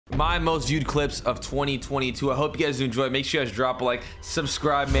my most viewed clips of 2022. I hope you guys enjoyed. Make sure you guys drop a like,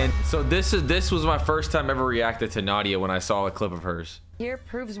 subscribe, man. So this was my first time ever reacted to Nadia when I saw a clip of hers. Here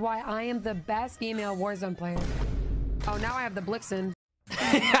proves why I am the best female Warzone player. Oh, now I have the Blixen.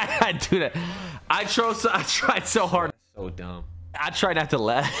 I do that. I tried so hard. So dumb. I tried not to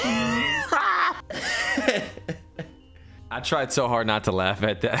laugh. I tried so hard not to laugh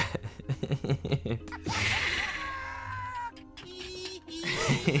at that.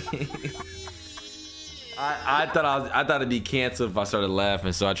 I thought it'd be canceled if I started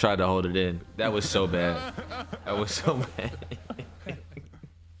laughing, so I tried to hold it in. That was so bad. That was so bad.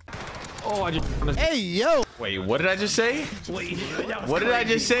 Oh, I just. Hey, yo. Wait, what did I just say? Wait, what did I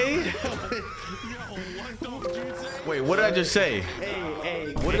just say? Wait, what did I just say?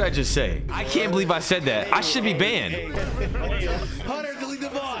 What did I just say? I can't believe I said that. I should be banned. Hunter, delete the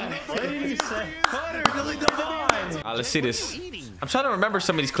VOD. What did you say? Hunter, delete the VOD. Let's see this. I'm trying to remember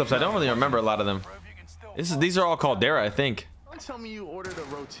some of these clips. I don't really remember a lot of them. These are all Caldera, I think. Don't tell me you ordered a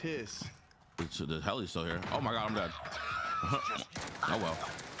rotis. The hell is still here. Oh my god, I'm dead. Oh well.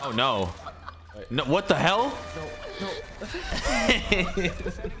 Oh no. No, what the hell? No.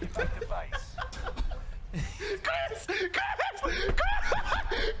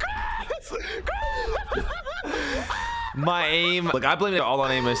 My aim. Look, I blame it all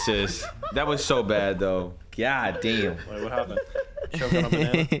on aim assist. That was so bad though. God damn. Wait, what happened? Choking on a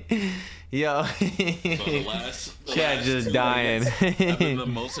banana? Yo. Chad just dying. The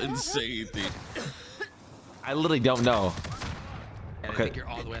most insane thing. I literally don't know. I think you're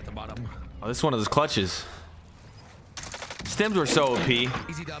all the way at the bottom. Oh, this is one of those clutches. Stems were so OP.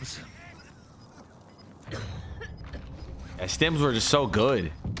 Easy dubs. Yeah, stems were just so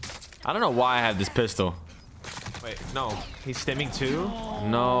good. I don't know why I have this pistol. Wait, no. He's stemming too?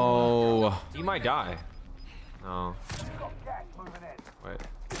 No. He might die. No. Wait.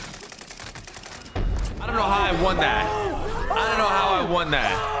 I don't know how I won that. I don't know how I won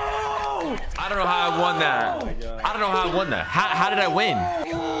that. I don't know how I won that. I don't know how I won that. How did I win?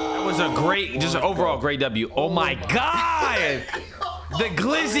 That was a great, just an overall great W. Oh my god! The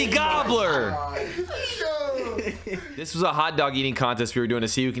Glizzy Gobbler! This was a hot dog eating contest we were doing to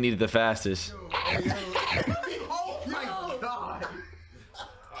see who can eat it the fastest. Oh my god!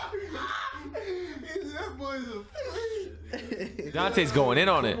 Dante's going in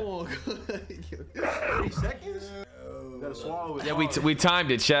on it. 30 seconds? Gotta swallow it. Yeah, we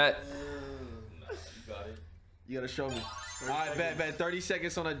timed it, chat. You gotta show me. Alright, bet 30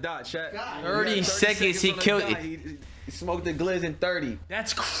 seconds on a dot, chat. 30 seconds, he killed it. He smoked the glizz in 30.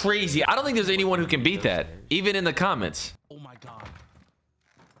 That's crazy. I don't think there's anyone who can beat that, even in the comments. Oh my god.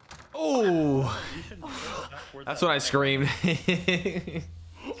 Oh, that's what I screamed. Please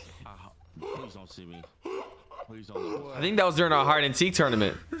don't see me. Please don't. I think that was during our hide and seek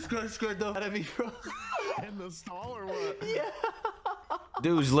tournament. This guy scared the out of me, bro. In the stall or what? Yeah.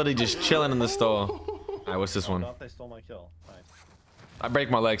 Dude's literally just chilling in the stall. Alright, what's this one? Dante stole my kill. Nice. I break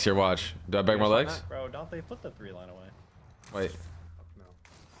my legs here, watch. Do I break my legs? Bro, Dante put the 3 line away. Wait.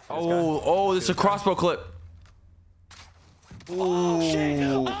 No. Oh, this is a crossbow clip. Ooh. Oh, shit.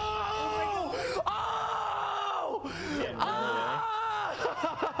 Oh!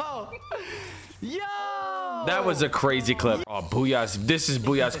 Oh! Yo! That was a crazy clip. Oh, Booyah's. This is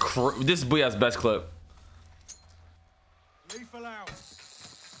Booyah's best clip.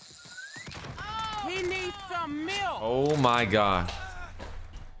 He needs some milk. Oh my god.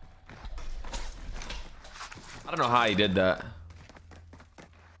 I don't know how he did that.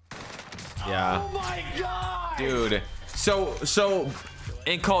 Yeah. Oh my god! Dude. So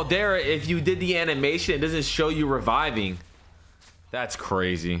in Caldera, if you did the animation, it doesn't show you reviving. That's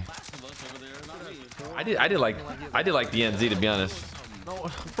crazy. I did like the NZ, to be honest. No,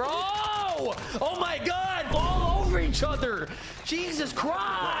 bro! Oh my god! All over each other! Jesus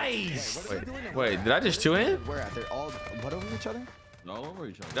Christ! Wait, did I just two-hand? Where at? They're all what over each other? No, over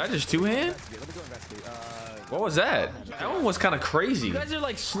each other. Did I just two-hand? Yeah, let me go investigate. What was that? That one was kind of crazy. You guys are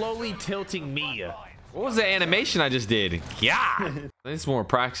like slowly tilting me. What was the animation I just did? Yeah. I think it's more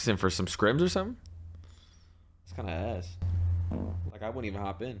practicing for some scrims or something. It's kind of ass. Like I wouldn't even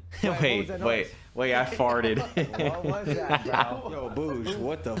hop in. Wait, I farted. What was that, bro? Yo, Boosh,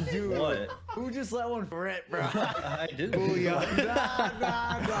 what the? Dude, what? Who just let one rip, bro? I didn't. Booyah.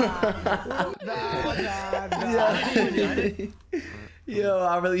 Yo,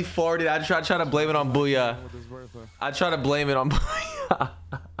 I really farted. I try to blame it on Booyah. I try to blame it on Booyah.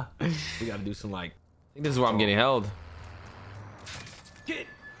 We gotta do some like. I think this is where I'm getting held. Kid!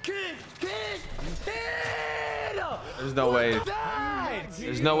 There's no way.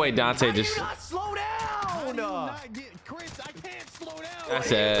 There's no way Dante just. Slow down! Chris, I can't slow down.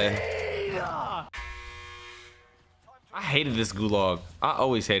 That's it. I hated this gulag. I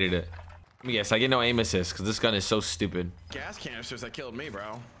always hated it. Let me guess, I get no aim assist because this gun is so stupid. Gas canisters that killed me,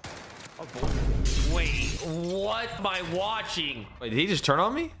 bro. Wait, what am I watching? Wait, did he just turn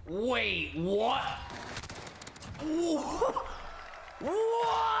on me? Wait, what?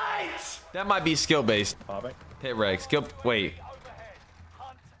 What? That might be skill based. Popping. Hit reg. Skill. Wait.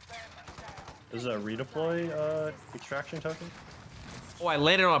 This is a redeploy extraction token. Oh, I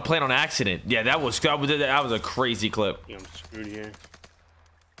landed on a plane on accident. Yeah, that was a crazy clip. Yeah, I'm screwed here.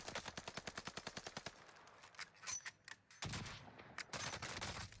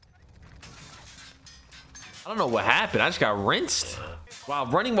 I don't know what happened. I just got rinsed. Wow,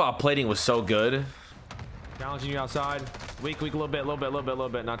 running while plating was so good. Challenging you outside. Weak, a little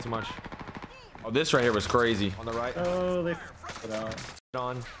bit. Not too much. Oh, this right here was crazy. On the right. Oh, they f***ed it out.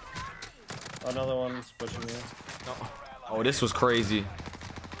 On. Another one's pushing me. Oh, this was crazy.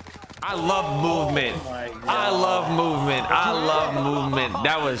 I love movement. Oh my God. I love movement. I love movement.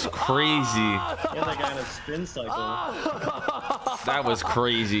 That was crazy. Yeah, that guy in a spin cycle. That was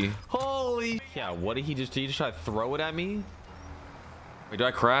crazy. Holy. Yeah, what did he just do? He just try to throw it at me? Wait, do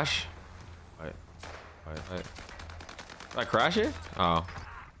I crash? Wait. Did I crash it? Oh.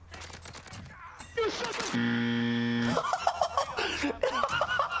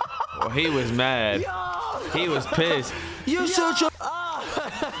 Well, he was mad. He was pissed. You're such a...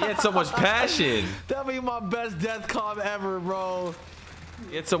 He had so much passion. That'd be my best death comm ever, bro.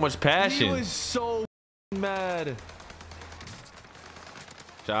 He had so much passion. He was so mad.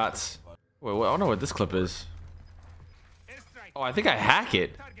 Shots. Wait, I don't know what this clip is. Oh, I think I hack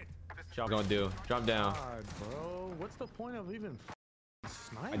it. What gonna do? Jump down. God, bro, what's the point of even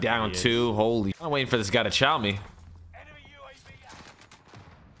sniping? Down two. Holy. I'm waiting for this guy to chow me. I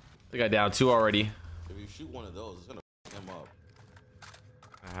think I down two already. If you shoot one of those, it's gonna f him up.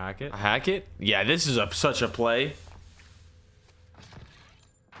 I hack it. I hack it. Yeah, this is such a play.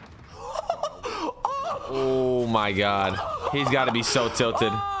 Oh my God. He's got to be so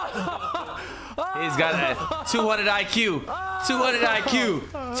tilted. He's got a 200 IQ. 200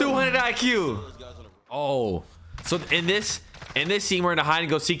 IQ. 200 IQ. Oh. So in this scene, we're in a hide and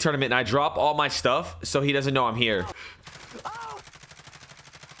go seek tournament and I drop all my stuff so he doesn't know I'm here.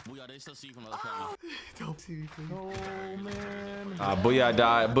 Booyah, they still see you from other cover. Don't see me, please. Oh, man. Booyah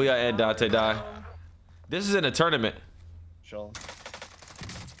die. Booyah Ed Dante die. This is in a tournament. Shell.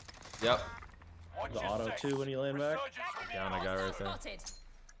 Yep. The auto too when you land back. Down a guy right there.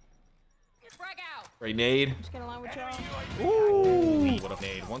 Frag out. Great nade. Just get along with y'all. Ooh. What a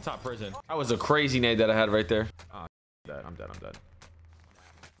nade. One top prison. That was a crazy nade that I had right there. Oh, I'm dead.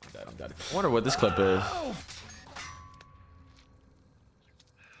 I wonder what this clip is.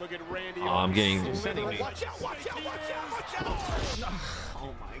 Look at Randy. Oh, I'm getting... Sending me. Watch out.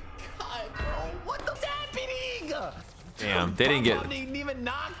 Oh my God, bro. What the happening? Damn, they didn't get... He didn't even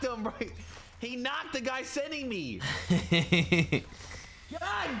knock him, right? He knocked the guy sending me.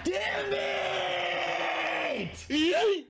 God damn it!